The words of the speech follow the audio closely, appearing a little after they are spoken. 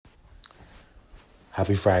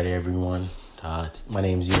Happy Friday, everyone. My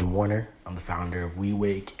name is Ian Warner. I'm the founder of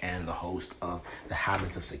WeWake and the host of the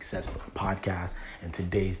Habits of Success podcast. And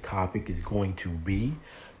today's topic is going to be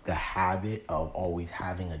the habit of always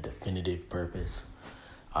having a definitive purpose.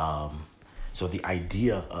 So the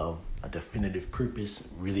idea of a definitive purpose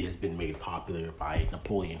really has been made popular by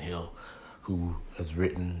Napoleon Hill, who has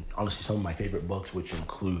written, honestly, some of my favorite books, which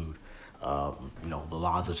include, The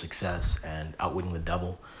Laws of Success and Outwitting the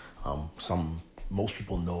Devil. Most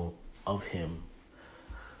people know of him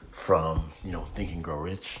from, Think and Grow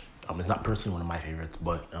Rich. It's not personally one of my favorites,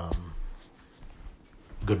 but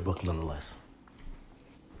good book nonetheless.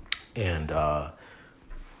 And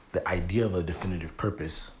the idea of a definitive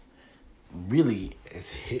purpose really has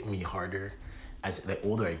hit me harder. As the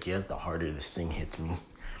older I get, the harder this thing hits me.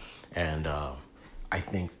 And I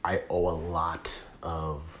think I owe a lot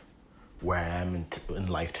of where I am in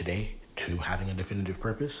life today to having a definitive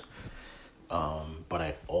purpose. But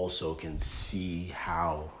I also can see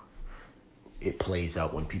how it plays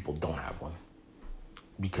out when people don't have one.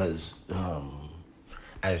 Because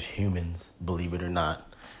as humans, believe it or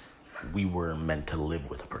not, we were meant to live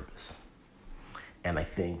with a purpose. And I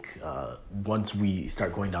think once we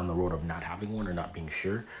start going down the road of not having one or not being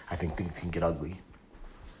sure, I think things can get ugly.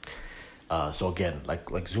 So again,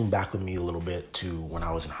 like zoom back with me a little bit to when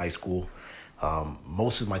I was in high school.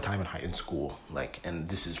 Most of my time in school, and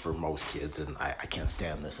this is for most kids, and I can't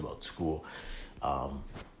stand this about school.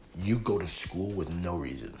 You go to school with no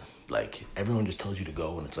reason. Everyone just tells you to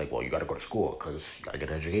go, and it's like, well, you got to go to school because you got to get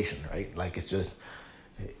an education, right?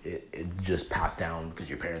 It's just passed down because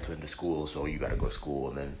your parents went to school, so you got to go to school,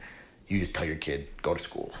 and then you just tell your kid, go to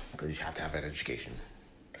school because you have to have an education.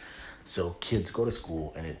 So kids go to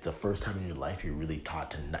school, and it's the first time in your life you're really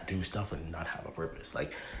taught to not do stuff and not have a purpose.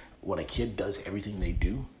 When a kid does everything they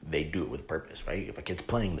do it with purpose, right? If a kid's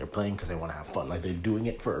playing, they're playing because they want to have fun. They're doing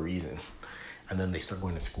it for a reason. And then they start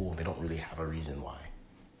going to school and they don't really have a reason why.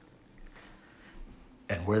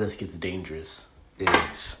 And where this gets dangerous is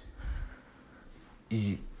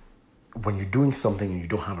when you're doing something and you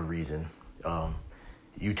don't have a reason,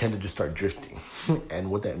 you tend to just start drifting.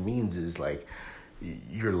 And what that means is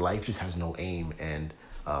your life just has no aim. And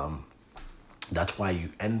that's why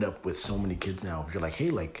you end up with so many kids now. You're like,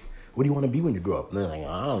 hey, what do you want to be when you grow up? And they're like,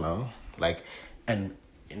 I don't know.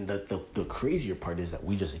 And the crazier part is that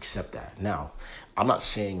we just accept that. Now, I'm not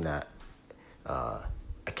saying that a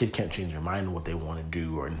kid can't change their mind what they want to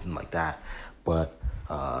do or anything like that. But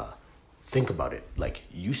think about it.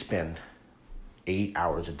 You spend 8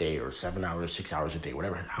 hours a day or 7 hours, 6 hours a day,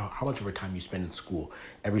 whatever, how much of your time you spend in school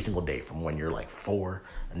every single day from when you're 4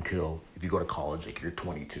 until if you go to college, you're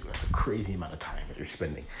 22. That's a crazy amount of time that you're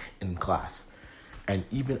spending in class. And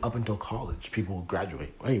even up until college, people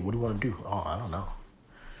graduate. Hey, what do you want to do? Oh, I don't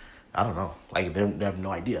know. They have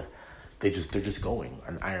no idea. They're just going.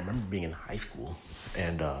 And I remember being in high school,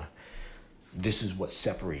 and this is what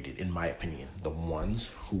separated, in my opinion, the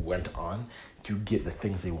ones who went on to get the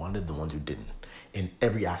things they wanted, the ones who didn't, in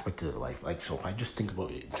every aspect of their life. So if I just think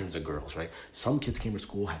about it in terms of girls, right? Some kids came to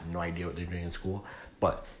school, had no idea what they're doing in school,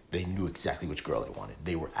 but they knew exactly which girl they wanted.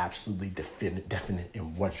 They were absolutely definite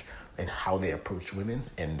in how they approached women,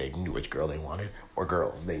 and they knew which girl they wanted or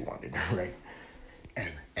girls they wanted, right?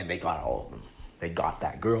 And they got all of them. They got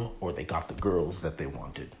that girl, or they got the girls that they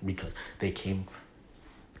wanted, because they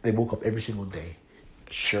woke up every single day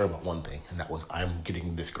sure about one thing, and that was, I'm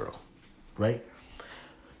getting this girl, right?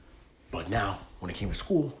 But now, when it came to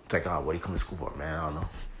school, it's like, what do you come to school for? Man, I don't know.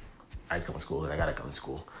 I just come to school, I gotta come to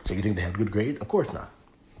school. So you think they had good grades? Of course not.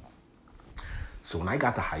 So when I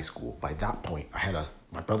got to high school, by that point,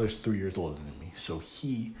 my brother's 3 years older than me, so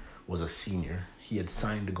he was a senior. He had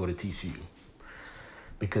signed to go to TCU.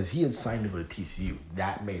 Because he had signed to go to TCU,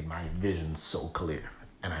 that made my vision so clear.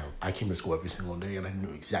 And I came to school every single day, and I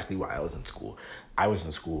knew exactly why I was in school. I was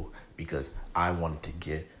in school because I wanted to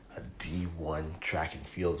get a D1 track and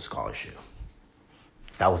field scholarship.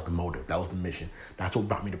 That was the motive. That was the mission. That's what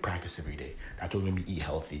brought me to practice every day. That's what made me eat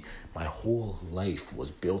healthy. My whole life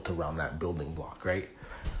was built around that building block, right?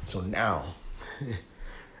 So now,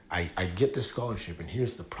 I get this scholarship, and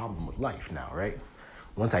here's the problem with life now, right?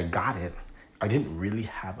 Once I got it, I didn't really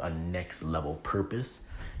have a next level purpose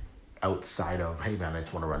outside of, hey man, I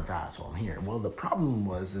just want to run fast while I'm here. Well, the problem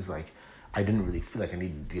is I didn't really feel like I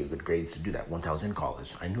needed to get good grades to do that once I was in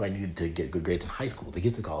college. I knew I needed to get good grades in high school to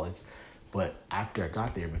get to college. But after I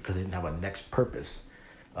got there, because I didn't have a next purpose,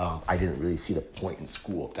 I didn't really see the point in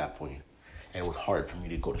school at that point. And it was hard for me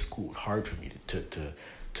to go to school. It was hard for me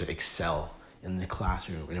to excel in the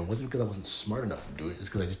classroom. And it wasn't because I wasn't smart enough to do it. It's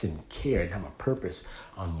because I just didn't care. I didn't have a purpose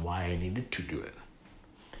on why I needed to do it.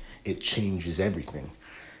 it changes everything.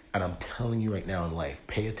 And I'm telling you right now in life,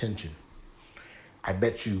 pay attention. I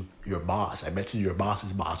bet you your boss's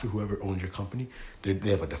boss, or whoever owns your company, they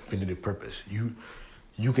have a definitive purpose.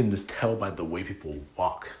 You can just tell by the way people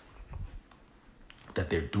walk that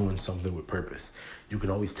they're doing something with purpose. You can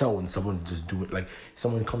always tell when someone's just doing, like,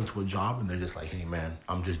 someone comes to a job and they're just like, hey man,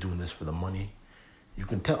 I'm just doing this for the money. You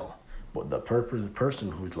can tell. But the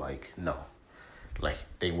person who's like, no, like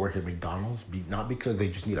they work at McDonald's, not because they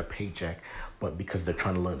just need a paycheck, but because they're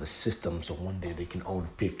trying to learn the system so one day they can own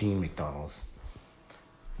 15 McDonald's.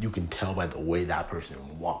 You can tell by the way that person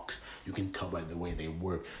walks. You can tell by the way they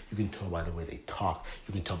work. You can tell by the way they talk.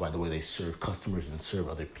 You can tell by the way they serve customers and serve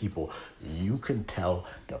other people. You can tell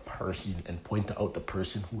the person and point out the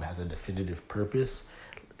person who has a definitive purpose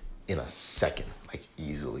in a second, like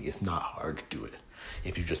easily. It's not hard to do it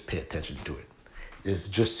if you just pay attention to it. It's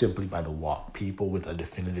just simply by the walk. People with a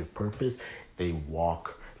definitive purpose, they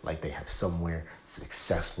walk like they have somewhere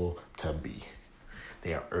successful to be.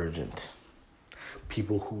 They are urgent.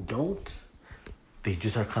 People who don't, they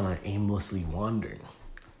just are kind of aimlessly wandering.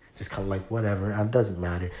 Just kind of like, whatever, it doesn't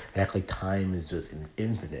matter. They act like time is just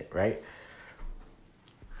infinite, right?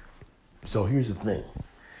 So here's the thing.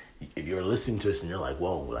 If you're listening to this and you're like,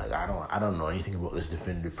 whoa, like I don't know anything about this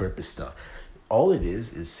definitive purpose stuff. All it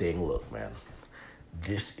is saying, look, man,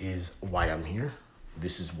 this is why I'm here.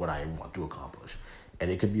 This is what I want to accomplish. And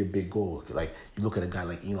it could be a big goal. Like, you look at a guy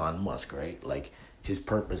like Elon Musk, right? Like, his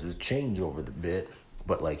purpose has changed over the bit,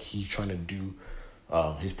 but like he's trying to do,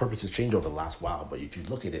 his purpose has changed over the last while. But if you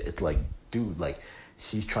look at it, it's like, dude, like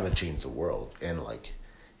he's trying to change the world. And like,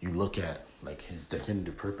 you look at like his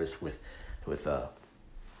definitive purpose with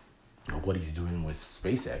what he's doing with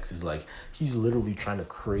SpaceX is like, he's literally trying to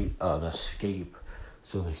create an escape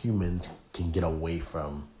so the humans can get away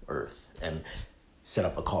from Earth and set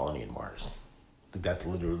up a colony in Mars. That's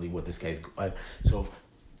literally what this guy's.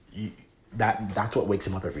 That's what wakes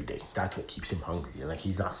him up every day. That's what keeps him hungry. And like,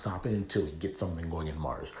 he's not stopping until he gets something going in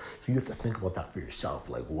Mars. So you have to think about that for yourself.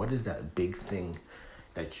 Like, what is that big thing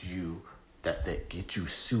that gets you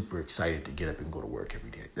super excited to get up and go to work every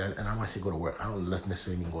day? And I want to say go to work, I don't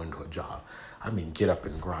necessarily mean going to a job. I mean get up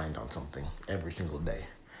and grind on something every single day.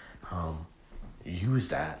 Use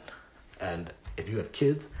that. And if you have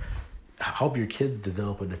kids, help your kids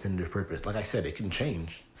develop a definitive purpose. Like I said, it can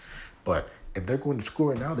change. But if they're going to school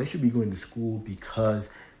right now, they should be going to school because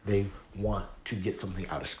they want to get something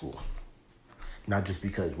out of school. Not just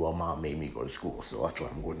because, well, mom made me go to school, so that's why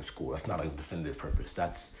I'm going to school. That's not a definitive purpose.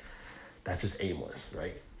 That's just aimless,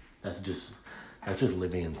 right? That's just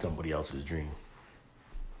living in somebody else's dream.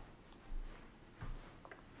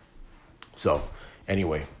 So,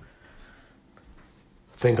 anyway,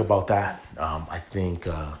 think about that. I think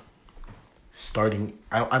I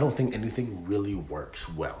don't think anything really works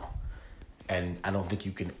well. And I don't think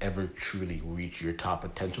you can ever truly reach your top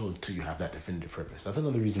potential until you have that definitive purpose. That's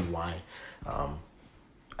another reason why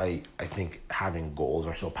I think having goals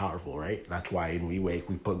are so powerful, right? That's why in WeWake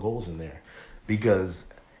we put goals in there. Because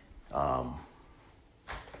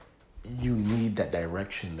you need that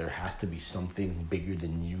direction. There has to be something bigger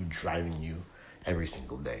than you driving you every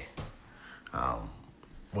single day.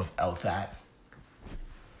 Without that,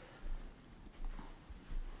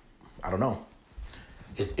 I don't know.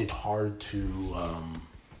 It's hard to,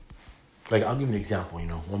 like, I'll give you an example,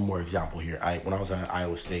 one more example here. When I was at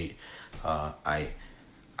Iowa State, I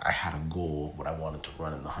had a goal of what I wanted to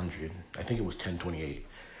run in the 100. I think it was 10:28.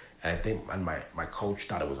 And I think my coach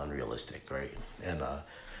thought it was unrealistic, right? And I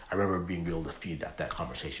remember being able to feed that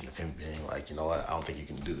conversation of him being like, you know what, I don't think you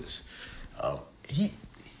can do this.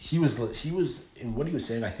 He was in what he was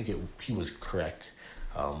saying, I think he was correct.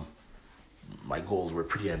 My goals were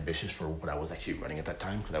pretty ambitious for what I was actually running at that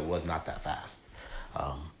time because I was not that fast.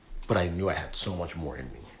 But I knew I had so much more in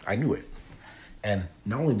me. I knew it. And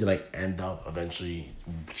not only did I end up eventually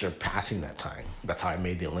surpassing that time, that's how I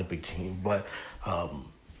made the Olympic team, but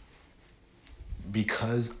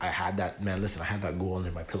because I had that, I had that goal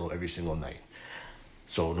under my pillow every single night.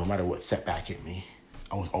 So no matter what setback hit me,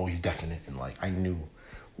 I was always definite and like, I knew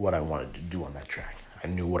what I wanted to do on that track. I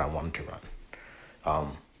knew what I wanted to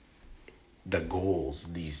run. The goals,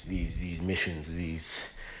 these missions, these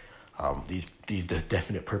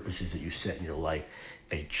definite purposes that you set in your life,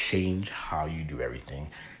 they change how you do everything.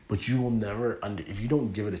 But you will never if you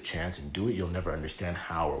don't give it a chance and do it, you'll never understand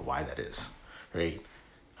how or why that is, right?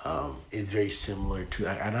 It's very similar to,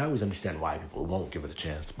 and I always understand why people won't give it a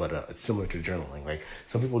chance, but it's similar to journaling. Like,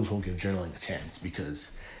 some people just won't give journaling a chance because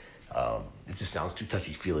it just sounds too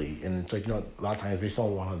touchy-feely. And it's like, a lot of times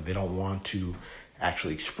they don't want to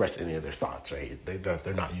actually express any of their thoughts, right?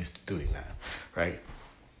 They're not used to doing that, right?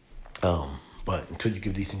 But until you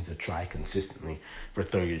give these things a try consistently for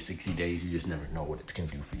 30 to 60 days, you just never know what it can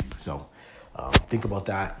do for you. So think about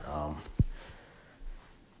that.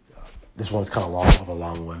 This one's kind of a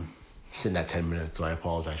long one, sitting at 10 minutes, so I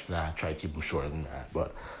apologize for that. I try to keep them shorter than that.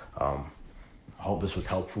 But I hope this was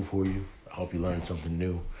helpful for you. I hope you learned something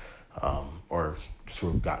new, or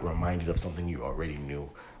sort of got reminded of something you already knew,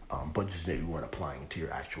 but just maybe weren't applying it to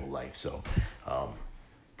your actual life. So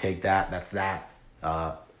take that. That's that.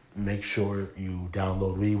 Make sure you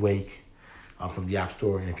download WeWake from the App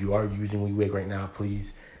Store. And if you are using WeWake right now,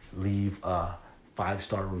 please leave a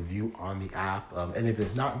 5-star review on the app. And if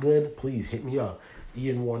it's not good, please hit me up,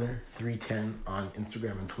 Ian Warner 310 on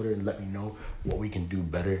Instagram and Twitter, and let me know what we can do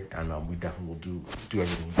better. And we definitely will do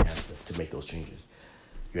everything we can to make those changes.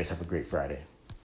 You guys have a great Friday.